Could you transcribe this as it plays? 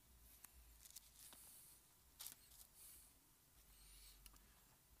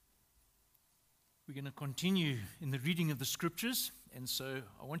We're going to continue in the reading of the scriptures, and so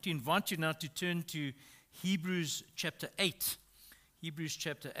I want to invite you now to turn to Hebrews chapter 8. Hebrews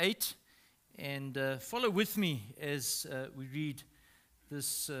chapter 8, and follow with me as we read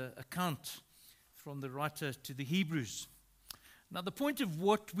this account from the writer to the Hebrews. Now, the point of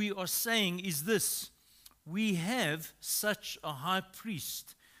what we are saying is this: we have such a high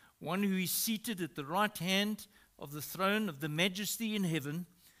priest, one who is seated at the right hand of the throne of the majesty in heaven,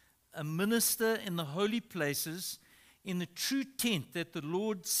 a minister in the holy places, in the true tent that the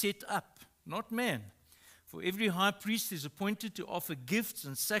Lord set up, not man. For every high priest is appointed to offer gifts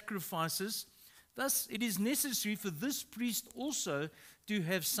and sacrifices. Thus it is necessary for this priest also to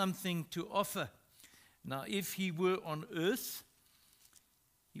have something to offer. Now, if he were on earth,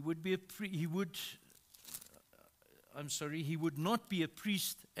 he would not be a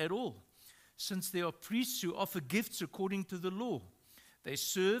priest at all, since there are priests who offer gifts according to the law. They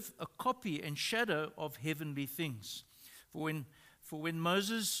serve a copy and shadow of heavenly things. For when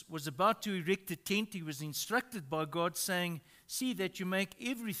Moses was about to erect a tent, he was instructed by God, saying, "See that you make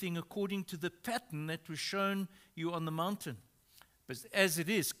everything according to the pattern that was shown you on the mountain." But as it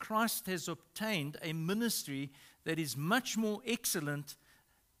is, Christ has obtained a ministry that is much more excellent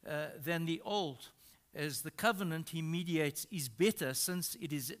than the old, as the covenant he mediates is better, since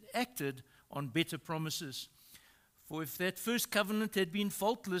it is acted on better promises. For if that first covenant had been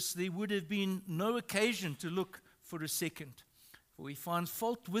faultless, there would have been no occasion to look for a second. For he finds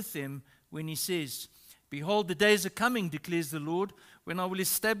fault with them when he says, "Behold, the days are coming, declares the Lord, when I will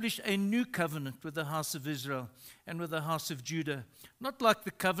establish a new covenant with the house of Israel and with the house of Judah, not like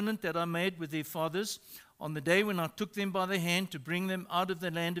the covenant that I made with their fathers on the day when I took them by the hand to bring them out of the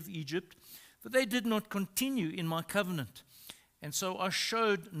land of Egypt, for they did not continue in my covenant. And so I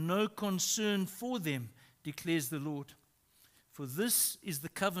showed no concern for them, declares the Lord. For this is the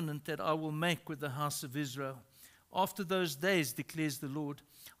covenant that I will make with the house of Israel. After those days, declares the Lord,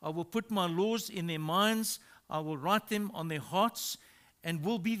 I will put my laws in their minds, I will write them on their hearts, and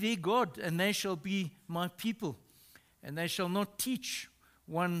will be their God, and they shall be my people. And they shall not teach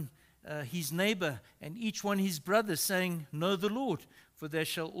one his neighbor, and each one his brother, saying, Know the Lord, for they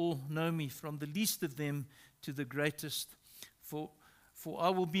shall all know me, from the least of them to the greatest. For I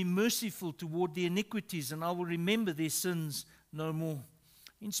will be merciful toward their iniquities, and I will remember their sins no more.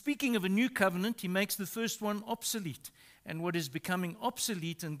 In speaking of a new covenant, he makes the first one obsolete, and what is becoming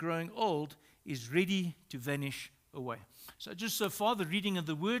obsolete and growing old is ready to vanish away. So just so far, the reading of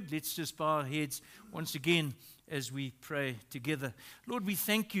the word. Let's just bow our heads once again as we pray together. Lord, we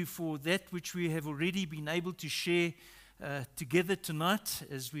thank you for that which we have already been able to share together tonight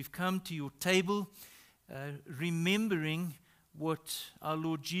as we've come to your table, remembering what our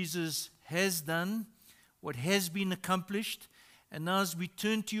Lord Jesus has done, what has been accomplished. And now as we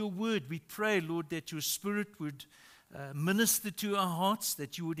turn to your word, we pray, Lord, that your Spirit would minister to our hearts,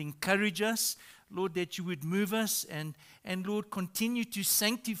 that you would encourage us, Lord, that you would move us, and Lord, continue to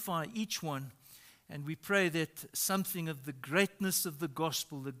sanctify each one. And we pray that something of the greatness of the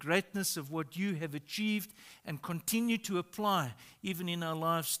gospel, the greatness of what you have achieved and continue to apply even in our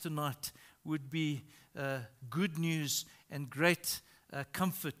lives tonight, would be good news and great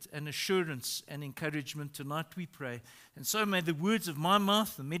comfort and assurance and encouragement tonight, we pray. And so may the words of my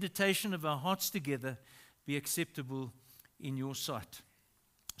mouth, the meditation of our hearts together, be acceptable in your sight.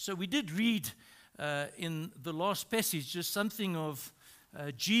 So we did read in the last passage just something of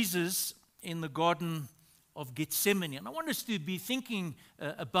Jesus in the Garden of Gethsemane. And I want us to be thinking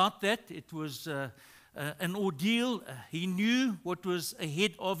about that. It was an ordeal. He knew what was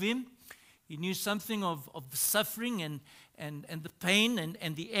ahead of him. He knew something of the suffering and the pain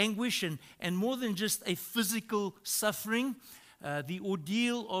and the anguish, and more than just a physical suffering, the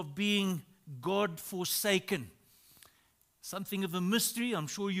ordeal of being God-forsaken. Something of a mystery. I'm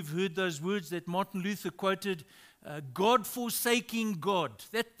sure you've heard those words that Martin Luther quoted, God-forsaking God.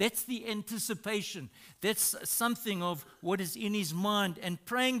 That's the anticipation. That's something of what is in his mind. And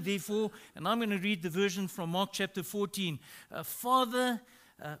praying, therefore, and I'm going to read the version from Mark chapter 14. Father,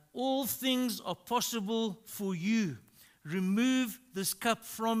 all things are possible for you. Remove this cup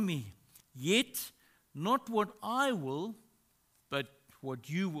from me. Yet, not what I will, but what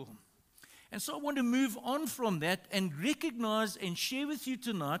you will. And so I want to move on from that and recognize and share with you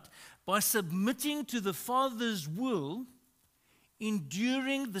tonight, by submitting to the Father's will,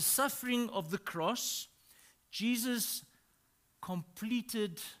 enduring the suffering of the cross, Jesus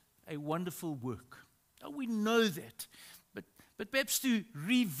completed a wonderful work. Now, we know that. But perhaps to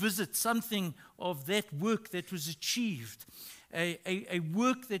revisit something of that work that was achieved, a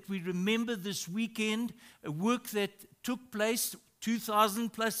work that we remember this weekend, a work that took place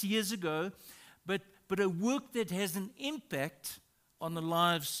 2,000 plus years ago, but but a work that has an impact on the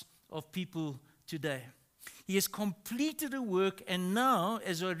lives of people today. He has completed a work, and now,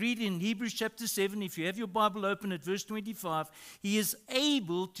 as I read in Hebrews chapter 7, if you have your Bible open at verse 25, he is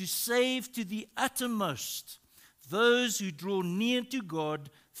able to save to the uttermost those who draw near to God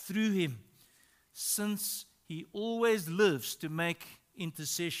through him, since he always lives to make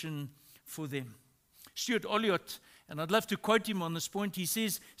intercession for them. Stuart Olliott, and I'd love to quote him on this point, he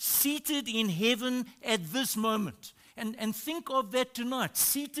says, seated in heaven at this moment. And think of that tonight.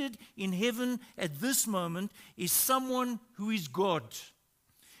 Seated in heaven at this moment is someone who is God,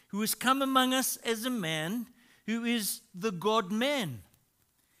 who has come among us as a man, who is the God-man.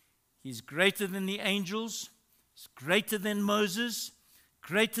 He's greater than the angels, he's greater than Moses,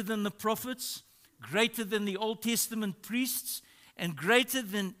 greater than the prophets, greater than the Old Testament priests, and greater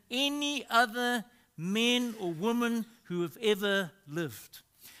than any other men or women who have ever lived.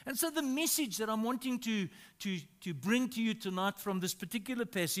 And so the message that I'm wanting to bring to you tonight from this particular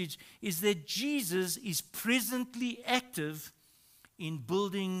passage is that Jesus is presently active in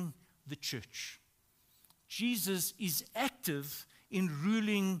building the church. Jesus is active in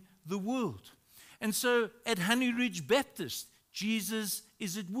ruling the world. And so at Honey Ridge Baptist, Jesus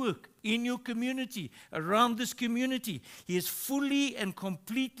is at work in your community, around this community. He is fully and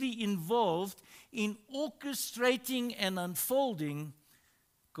completely involved in orchestrating and unfolding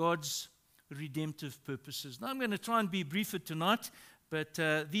God's redemptive purposes. Now, I'm going to try and be briefer tonight, but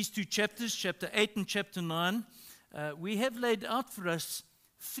these two chapters, chapter 8 and chapter 9, we have laid out for us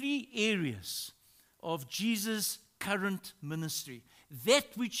three areas of Jesus' current ministry. That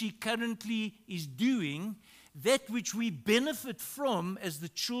which he currently is doing, that which we benefit from as the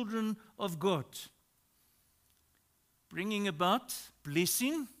children of God. Bringing about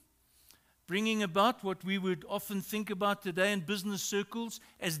blessing, bringing about what we would often think about today in business circles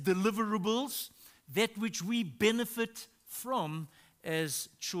as deliverables, that which we benefit from as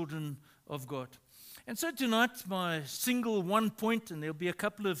children of God. And so tonight, my single one point, and there'll be a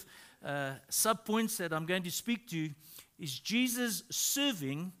couple of sub-points that I'm going to speak to, is Jesus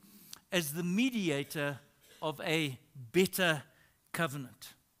serving as the mediator of a better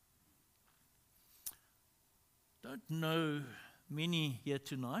covenant. Don't know many here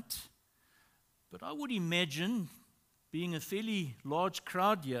tonight, but I would imagine, being a fairly large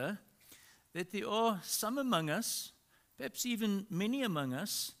crowd here, that there are some among us, perhaps even many among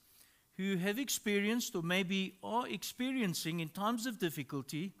us, who have experienced or maybe are experiencing in times of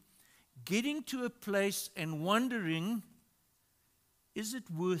difficulty, getting to a place and wondering, is it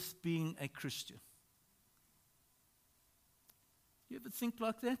worth being a Christian? You ever think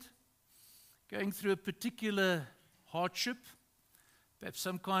like that? Going through a particular hardship, perhaps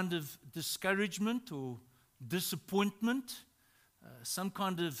some kind of discouragement or disappointment, some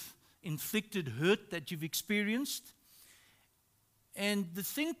kind of inflicted hurt that you've experienced. And the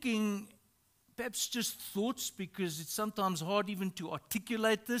thinking, perhaps just thoughts, because it's sometimes hard even to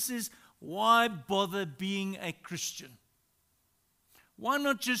articulate this, is why bother being a Christian? Why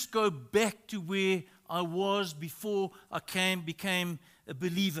not just go back to where I was before I became a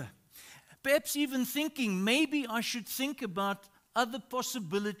believer? Perhaps even thinking maybe I should think about other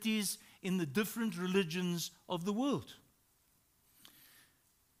possibilities in the different religions of the world.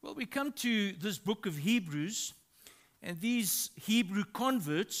 Well, we come to this book of Hebrews, and these Hebrew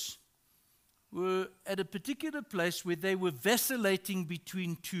converts were at a particular place where they were vacillating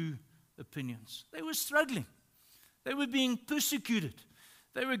between two opinions. They were struggling. They were being persecuted.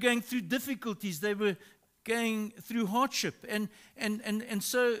 They were going through difficulties. They were going through hardship. And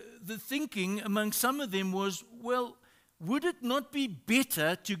so the thinking among some of them was, well, would it not be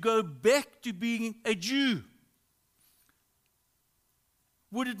better to go back to being a Jew?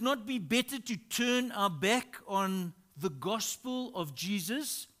 Would it not be better to turn our back on the gospel of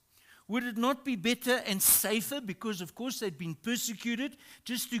Jesus? Would it not be better and safer, because of course they'd been persecuted,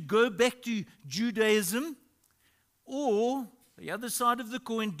 just to go back to Judaism? Or, the other side of the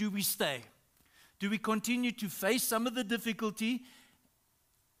coin, do we stay? Do we continue to face some of the difficulty?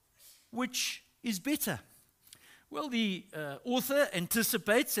 Which is better? Well, the author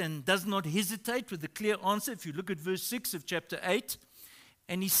anticipates and does not hesitate with a clear answer. If you look at verse 6 of chapter 8,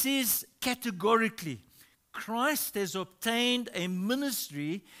 and he says categorically, Christ has obtained a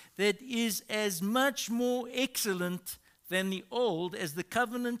ministry that is as much more excellent than the old, as the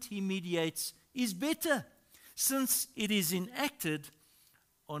covenant he mediates is better, since it is enacted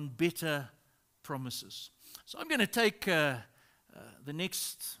on better promises. So I'm going to take the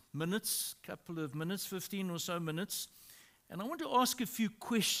next minutes, couple of minutes, 15 or so minutes, and I want to ask a few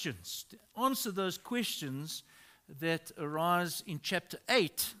questions, to answer those questions that arise in chapter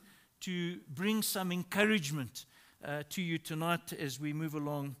 8 to bring some encouragement to you tonight as we move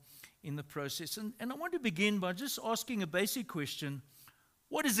along in the process. And I want to begin by just asking a basic question.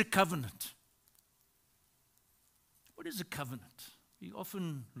 What is a covenant? What is a covenant? We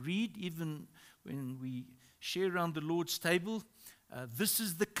often read, even when we share around the Lord's table, this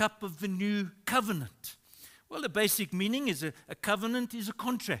is the cup of the new covenant. Well, the basic meaning is a covenant is a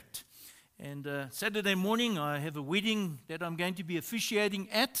contract. And Saturday morning, I have a wedding that I'm going to be officiating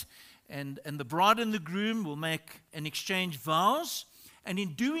at, and the bride and the groom will make an exchange vows, and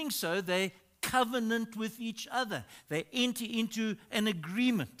in doing so, they covenant with each other. They enter into an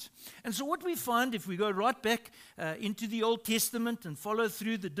agreement. And so what we find, if we go right back into the Old Testament and follow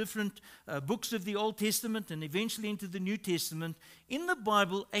through the different books of the Old Testament and eventually into the New Testament, in the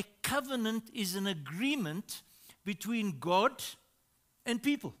Bible, a covenant is an agreement between God and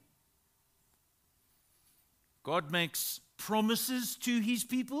people. God makes promises to his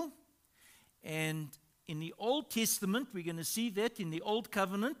people, and in the Old Testament, we're going to see that in the Old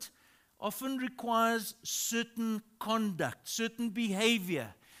Covenant, often requires certain conduct, certain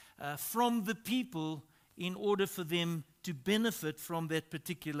behavior from the people in order for them to benefit from that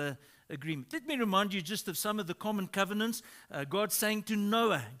particular agreement. Let me remind you just of some of the common covenants. God saying to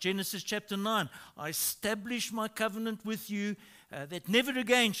Noah, Genesis chapter 9, I establish my covenant with you that never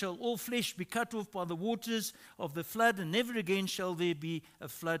again shall all flesh be cut off by the waters of the flood, and never again shall there be a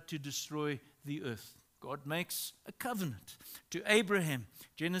flood to destroy the earth. God makes a covenant to Abraham,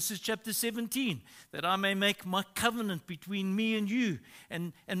 Genesis chapter 17, that I may make my covenant between me and you,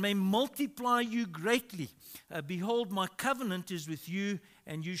 and may multiply you greatly. Behold, my covenant is with you,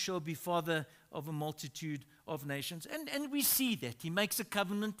 and you shall be father of a multitude of nations. And we see that. He makes a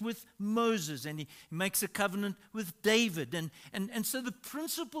covenant with Moses, and he makes a covenant with David. And so the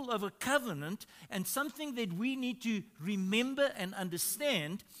principle of a covenant, and something that we need to remember and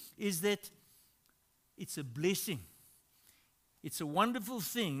understand, is that it's a blessing. It's a wonderful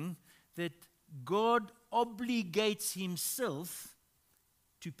thing that God obligates himself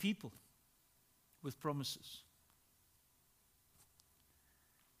to people with promises.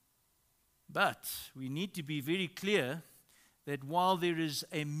 But we need to be very clear that while there is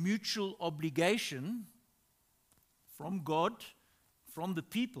a mutual obligation from God, from the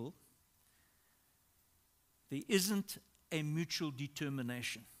people, there isn't a mutual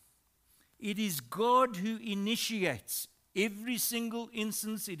determination. It is God who initiates every single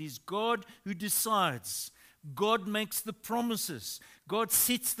instance. It is God who decides. God makes the promises. God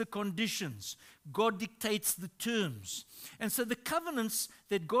sets the conditions. God dictates the terms. And so the covenants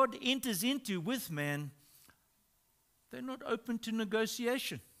that God enters into with man, they're not open to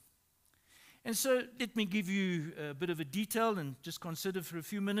negotiation. And so let me give you a bit of a detail and just consider for a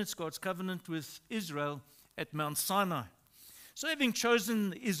few minutes God's covenant with Israel at Mount Sinai. So having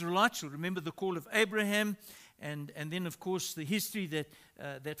chosen the Israelites, you'll remember the call of Abraham, and then, of course, the history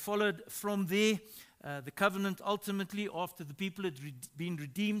that followed from there, the covenant ultimately, after the people had been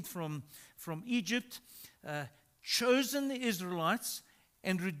redeemed from Egypt, chosen the Israelites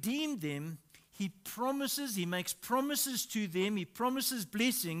and redeemed them. He makes promises to them, he promises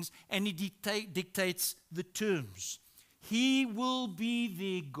blessings, and he dictates the terms. He will be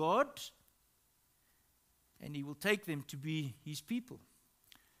their God, and he will take them to be his people.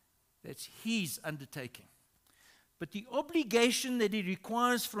 That's his undertaking. But the obligation that he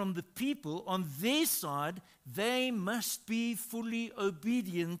requires from the people, on their side, they must be fully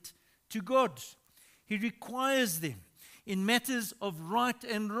obedient to God. He requires them in matters of right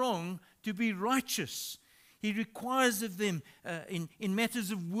and wrong to be righteous. He requires of them in matters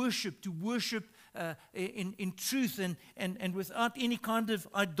of worship to worship in truth and without any kind of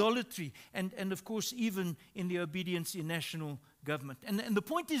idolatry, and of course even in the obedience in national government. And the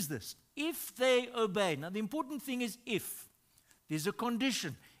point is this: if they obey, now the important thing is if. There's a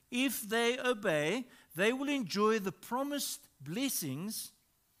condition. If they obey, they will enjoy the promised blessings,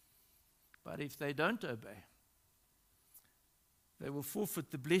 but if they don't obey, they will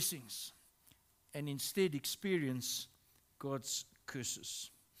forfeit the blessings and instead experience God's curses.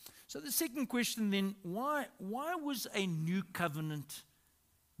 So the second question then, why was a new covenant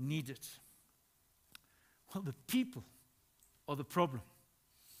needed? Well, the people are the problem.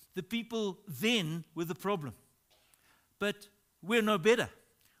 The people then were the problem. But we're no better.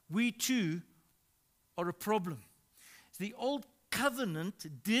 We too are a problem. The old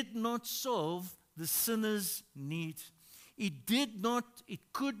covenant did not solve the sinner's need. It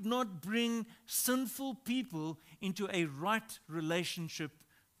could not bring sinful people into a right relationship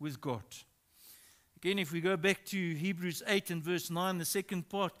with God. Again, if we go back to Hebrews 8 and verse 9, the second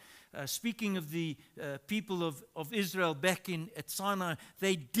part, speaking of the people of Israel back at Sinai,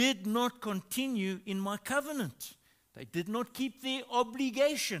 they did not continue in my covenant. They did not keep their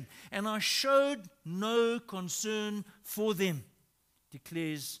obligation, and I showed no concern for them,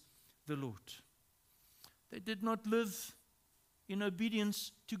 declares the Lord. They did not live in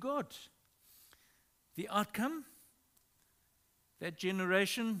obedience to God. The outcome, that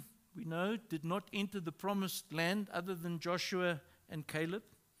generation, we know, did not enter the promised land other than Joshua and Caleb.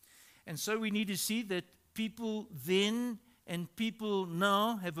 And so we need to see that people then and people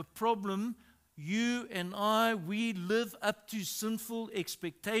now have a problem. You and I, we live up to sinful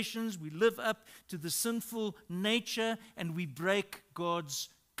expectations. We live up to the sinful nature, and we break God's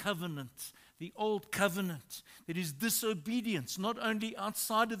covenant. The old covenant. There is disobedience, not only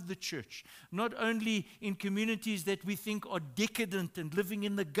outside of the church, not only in communities that we think are decadent and living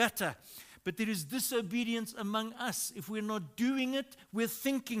in the gutter, but there is disobedience among us. If we're not doing it, we're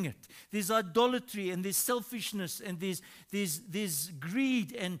thinking it. There's idolatry, and there's selfishness, and there's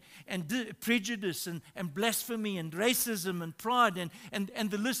greed and prejudice and blasphemy and racism and pride,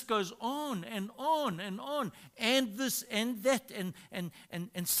 and the list goes on and on and on, and this and that,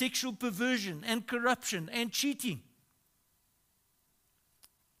 and sexual perversion and corruption and cheating.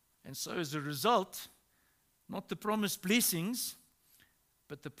 And so as a result, not the promised blessings,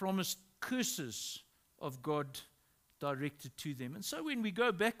 but the promised curses of God directed to them. And so when we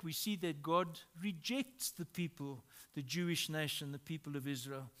go back, we see that God rejects the people, the Jewish nation, the people of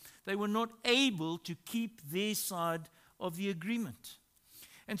Israel. They were not able to keep their side of the agreement.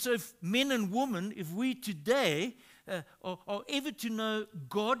 And so if men and women, if we today are ever to know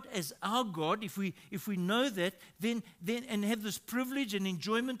God as our God, if we know that, then and have this privilege and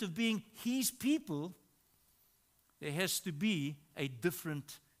enjoyment of being His people, there has to be a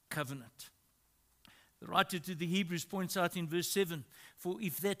different covenant. The writer to the Hebrews points out in verse 7, for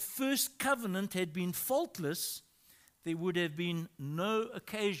if that first covenant had been faultless, there would have been no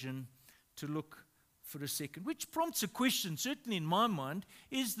occasion to look for a second. Which prompts a question, certainly in my mind,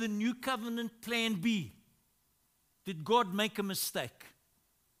 is the new covenant plan B? Did God make a mistake?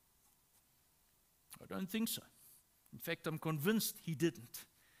 I don't think so. In fact, I'm convinced He didn't.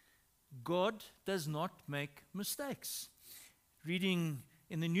 God does not make mistakes. Reading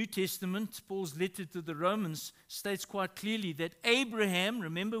in the New Testament, Paul's letter to the Romans states quite clearly that Abraham,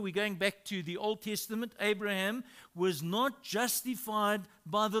 remember we're going back to the Old Testament, Abraham was not justified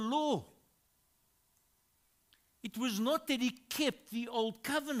by the law. It was not that he kept the old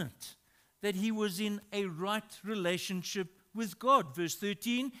covenant, that he was in a right relationship with God. Verse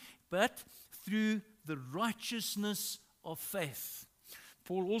 13, but through the righteousness of faith.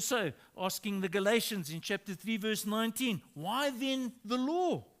 Paul also asking the Galatians in chapter 3, verse 19, why then the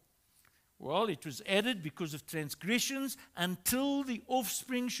law? Well, it was added because of transgressions until the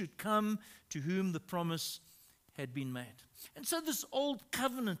offspring should come to whom the promise had been made. And so this old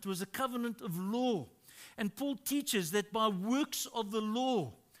covenant was a covenant of law. And Paul teaches that by works of the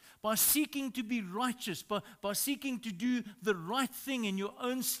law, by seeking to be righteous, by seeking to do the right thing in your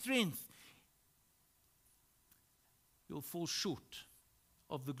own strength, you'll fall short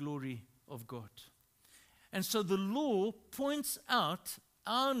of the glory of God. And so the law points out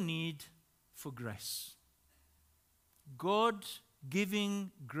our need for grace. God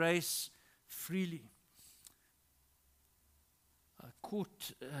giving grace freely. I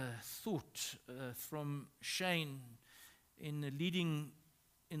caught thought from Shane in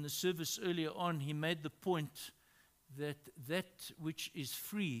the service earlier on. He made the point that which is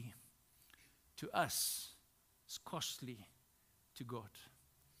free to us is costly to God.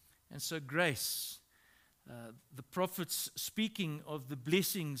 And so grace, the prophets speaking of the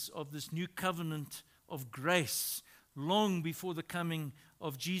blessings of this new covenant of grace long before the coming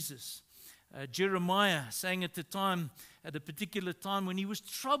of Jesus. Jeremiah saying at a particular time when he was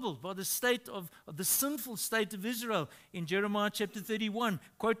troubled by the state of the sinful state of Israel in Jeremiah chapter 31,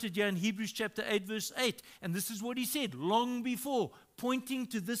 quoted here in Hebrews chapter 8 verse 8. And this is what he said long before, pointing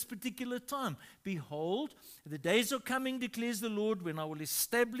to this particular time. Behold, the days are coming, declares the Lord, when I will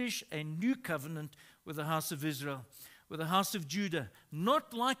establish a new covenant with the house of Israel, with the house of Judah,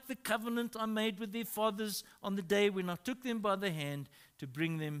 not like the covenant I made with their fathers on the day when I took them by the hand to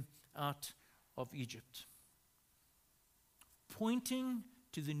bring them out of Egypt. Pointing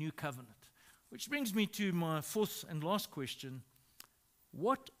to the new covenant. Which brings me to my fourth and last question.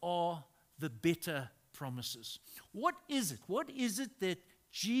 What are the better promises? What is it? What is it that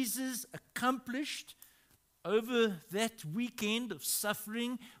Jesus accomplished over that weekend of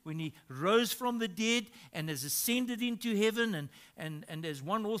suffering when He rose from the dead and has ascended into heaven? And as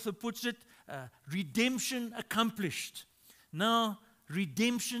one author puts it, redemption accomplished. Now,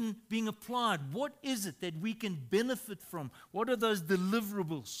 redemption being applied. What is it that we can benefit from? What are those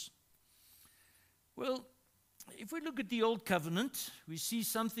deliverables? Well, if we look at the Old Covenant, we see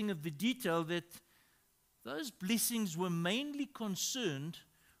something of the detail that those blessings were mainly concerned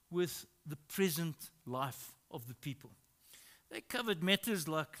with the present life of the people. They covered matters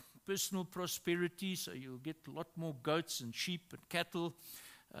like personal prosperity, so you'll get a lot more goats and sheep and cattle,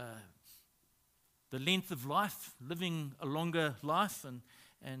 the length of life, living a longer life,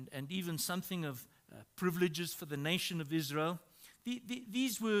 and even something of privileges for the nation of Israel.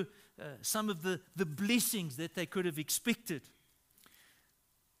 These were some of the blessings that they could have expected.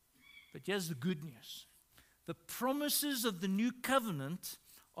 But here's the good news. The promises of the new covenant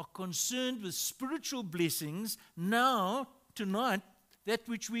are concerned with spiritual blessings now, tonight, that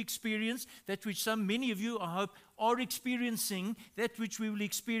which we experience, that which many of you, I hope, are experiencing, that which we will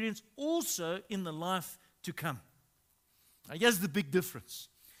experience also in the life to come. Now, here's the big difference.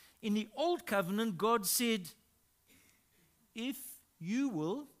 In the Old Covenant, God said, if you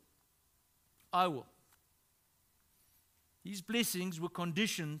will, I will. These blessings were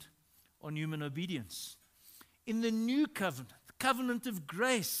conditioned on human obedience. In the New Covenant, the covenant of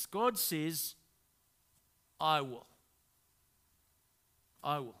grace, God says, I will.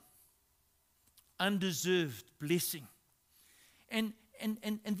 I will. Undeserved blessing. And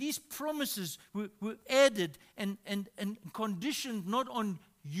these promises were added and conditioned not on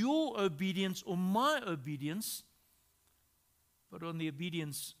your obedience or my obedience, but on the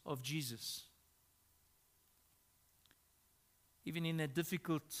obedience of Jesus. Even in that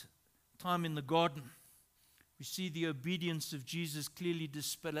difficult time in the garden, we see the obedience of Jesus clearly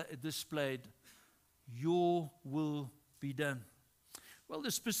displayed. Your will be done. Well, the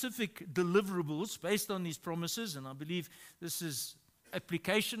specific deliverables based on these promises, and I believe this is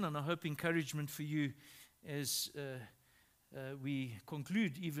application and I hope encouragement for you as we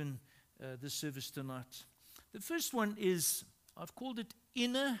conclude even this service tonight. The first one is, I've called it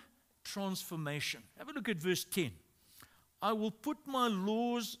inner transformation. Have a look at verse 10. I will put my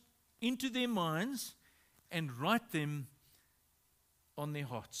laws into their minds and write them on their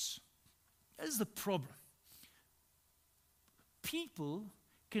hearts. That's the problem. People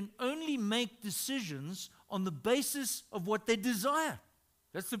can only make decisions on the basis of what they desire.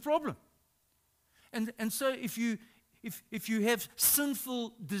 That's the problem. And so if you have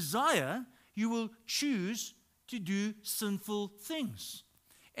sinful desire, you will choose to do sinful things.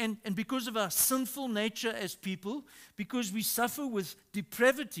 And because of our sinful nature as people, because we suffer with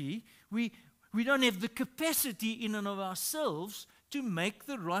depravity, we don't have the capacity in and of ourselves to make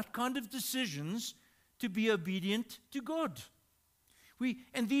the right kind of decisions to be obedient to God.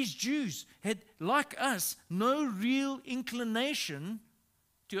 And these Jews had, like us, no real inclination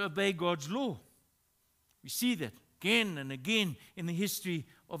to obey God's law. We see that again and again in the history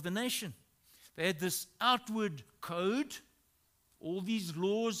of the nation. They had this outward code, all these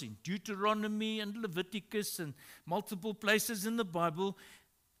laws in Deuteronomy and Leviticus and multiple places in the Bible,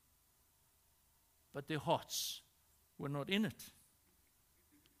 but their hearts were not in it.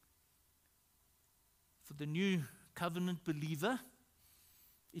 For the new covenant believer,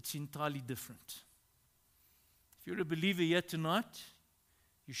 it's entirely different. If you're a believer here tonight,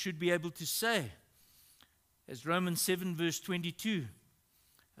 you should be able to say, as Romans 7 verse 22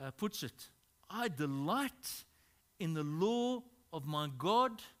 puts it, I delight in the law of my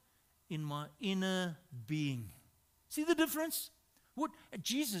God in my inner being. See the difference? What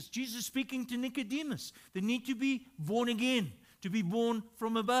Jesus speaking to Nicodemus, the need to be born again, to be born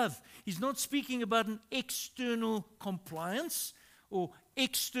from above. He's not speaking about an external compliance or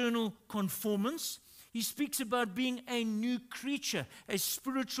external conformance. He speaks about being a new creature, a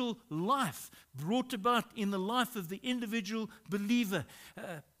spiritual life brought about in the life of the individual believer.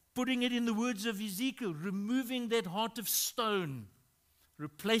 Putting it in the words of Ezekiel, removing that heart of stone,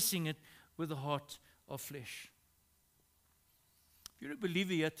 replacing it with a heart of flesh. If you're a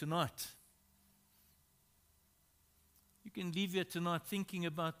believer here tonight, you can leave here tonight thinking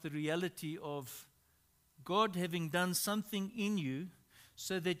about the reality of God having done something in you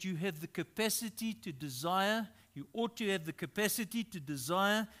so that you have the capacity to desire, you ought to have the capacity to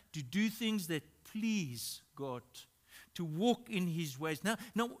desire to do things that please God, to walk in His ways. Now,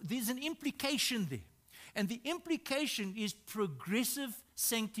 there's an implication there, and the implication is progressive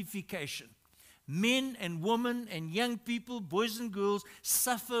sanctification. Men and women and young people, boys and girls,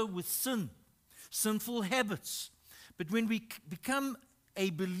 suffer with sin, sinful habits. But when we become a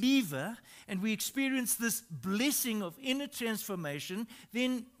believer and we experience this blessing of inner transformation,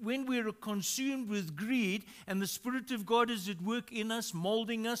 then when we're consumed with greed and the Spirit of God is at work in us,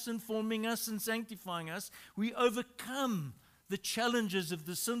 molding us and forming us and sanctifying us, we overcome the challenges of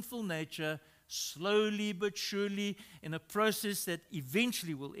the sinful nature slowly but surely in a process that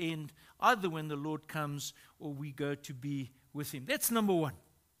eventually will end either when the Lord comes or we go to be with Him. That's number one.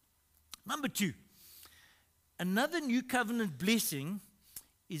 Number two, another new covenant blessing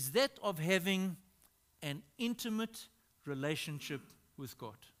is that of having an intimate relationship with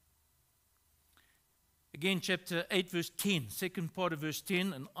God. Again, chapter 8, verse 10, second part of verse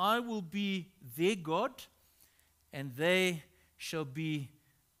 10, and I will be their God, and they shall be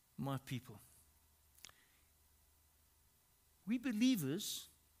my people. We believers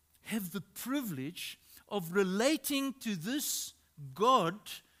have the privilege of relating to this God,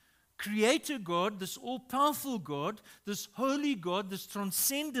 Creator God, this all-powerful God, this holy God, this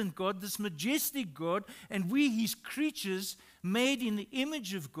transcendent God, this majestic God, and we, His creatures, made in the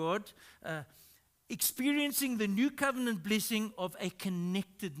image of God, experiencing the new covenant blessing of a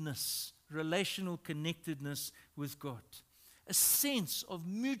connectedness, relational connectedness with God. A sense of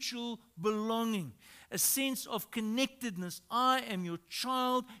mutual belonging, a sense of connectedness. I am your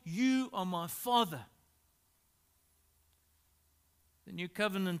child, you are my Father. The new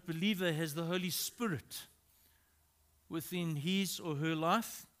covenant believer has the Holy Spirit within his or her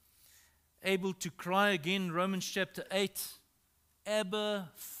life, able to cry again, Romans chapter 8, Abba,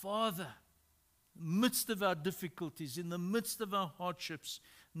 Father. In the midst of our difficulties, in the midst of our hardships,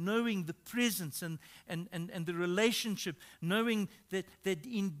 knowing the presence and the relationship, knowing that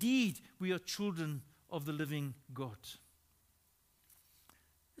indeed we are children of the living God.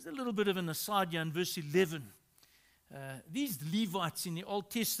 There's a little bit of an aside here in verse 11. These Levites in the Old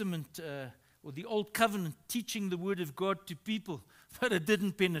Testament or the Old Covenant teaching the Word of God to people, but it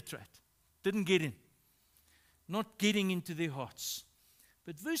didn't penetrate, didn't get in, not getting into their hearts.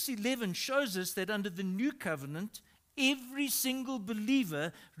 But verse 11 shows us that under the New Covenant, every single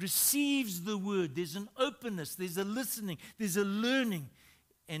believer receives the Word. There's an openness, there's a listening, there's a learning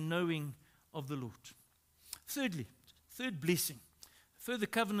and knowing of the Lord. Thirdly, third blessing, further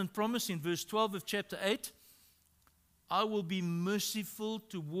covenant promise in verse 12 of chapter 8, I will be merciful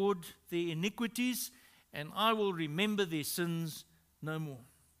toward their iniquities, and I will remember their sins no more.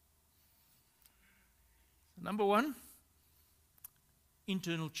 Number one,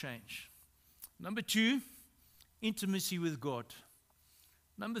 internal change. Number two, intimacy with God.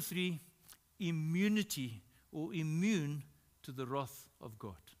 Number three, immunity or immune to the wrath of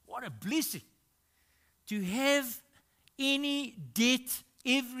God. What a blessing to have any debt,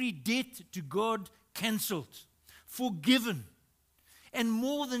 every debt to God cancelled, forgiven, and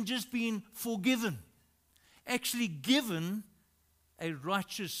more than just being forgiven, actually given a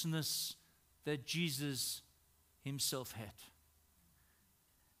righteousness that Jesus Himself had.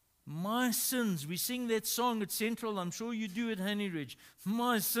 My sins, we sing that song at Central, I'm sure you do at Honey Ridge.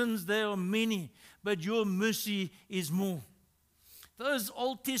 My sins, they are many, but your mercy is more. Those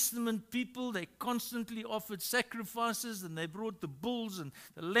Old Testament people, they constantly offered sacrifices and they brought the bulls and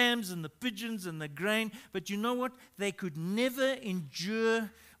the lambs and the pigeons and the grain. But you know what? They could never endure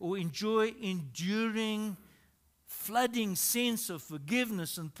or enjoy enduring, flooding sense of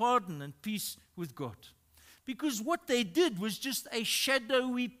forgiveness and pardon and peace with God. Because what they did was just a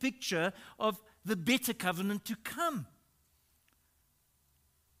shadowy picture of the better covenant to come.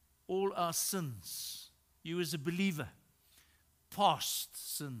 All our sins, you as a believer,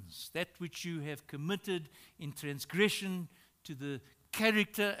 past sins, that which you have committed in transgression to the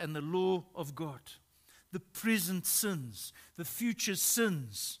character and the law of God, the present sins, the future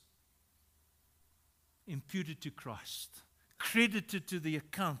sins, imputed to Christ, credited to the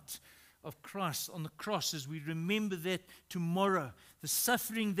account of Christ on the cross as we remember that tomorrow, the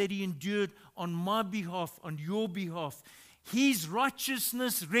suffering that He endured on my behalf, on your behalf, His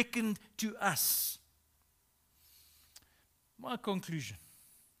righteousness reckoned to us. My conclusion,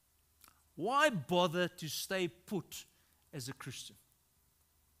 why bother to stay put as a Christian?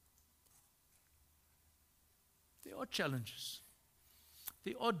 There are challenges.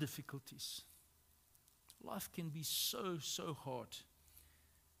 There are difficulties. Life can be so hard.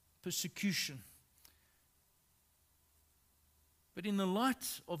 Persecution. But in the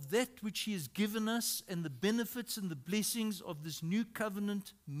light of that which He has given us and the benefits and the blessings of this new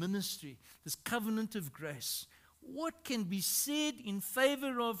covenant ministry, this covenant of grace, what can be said in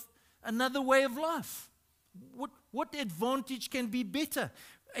favor of another way of life? What advantage can be better?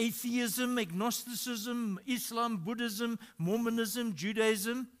 Atheism, agnosticism, Islam, Buddhism, Mormonism,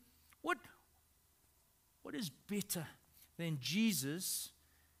 Judaism. What is better than Jesus,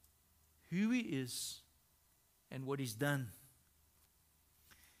 who He is, and what He's done.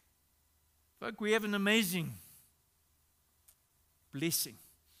 Folk, we have an amazing blessing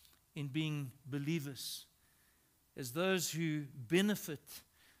in being believers, as those who benefit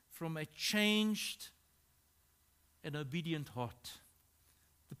from a changed and obedient heart.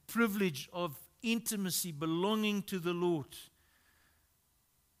 The privilege of intimacy belonging to the Lord,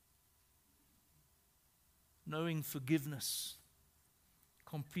 knowing forgiveness,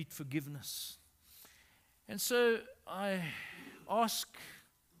 complete forgiveness. And so I ask,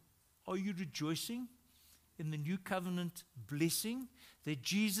 are you rejoicing in the new covenant blessing that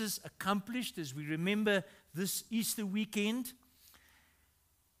Jesus accomplished as we remember this Easter weekend?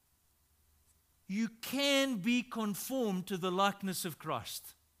 You can be conformed to the likeness of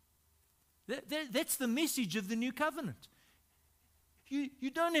Christ. That's the message of the new covenant. You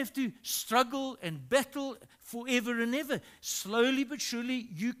don't have to struggle and battle forever and ever. Slowly but surely,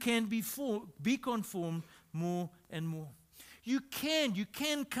 you can be conformed more and more. You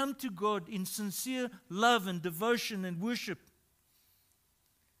can come to God in sincere love and devotion and worship.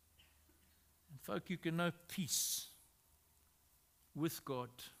 And folk, you can know peace with God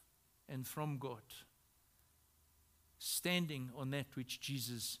and from God, standing on that which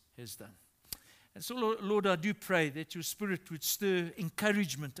Jesus has done. And so, Lord, I do pray that your Spirit would stir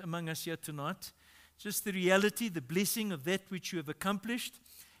encouragement among us here tonight. Just the reality, the blessing of that which you have accomplished.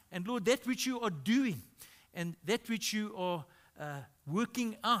 And Lord, that which you are doing and that which you are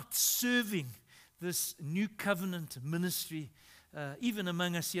working out, serving this new covenant ministry, even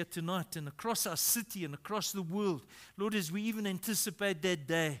among us here tonight and across our city and across the world. Lord, as we even anticipate that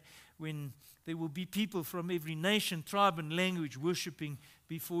day when there will be people from every nation, tribe, and language worshiping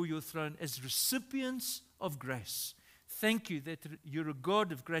before your throne as recipients of grace. Thank you that you're a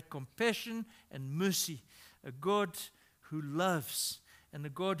God of great compassion and mercy, a God who loves and a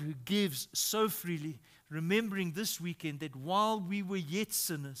God who gives so freely, remembering this weekend that while we were yet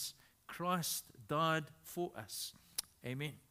sinners, Christ died for us. Amen.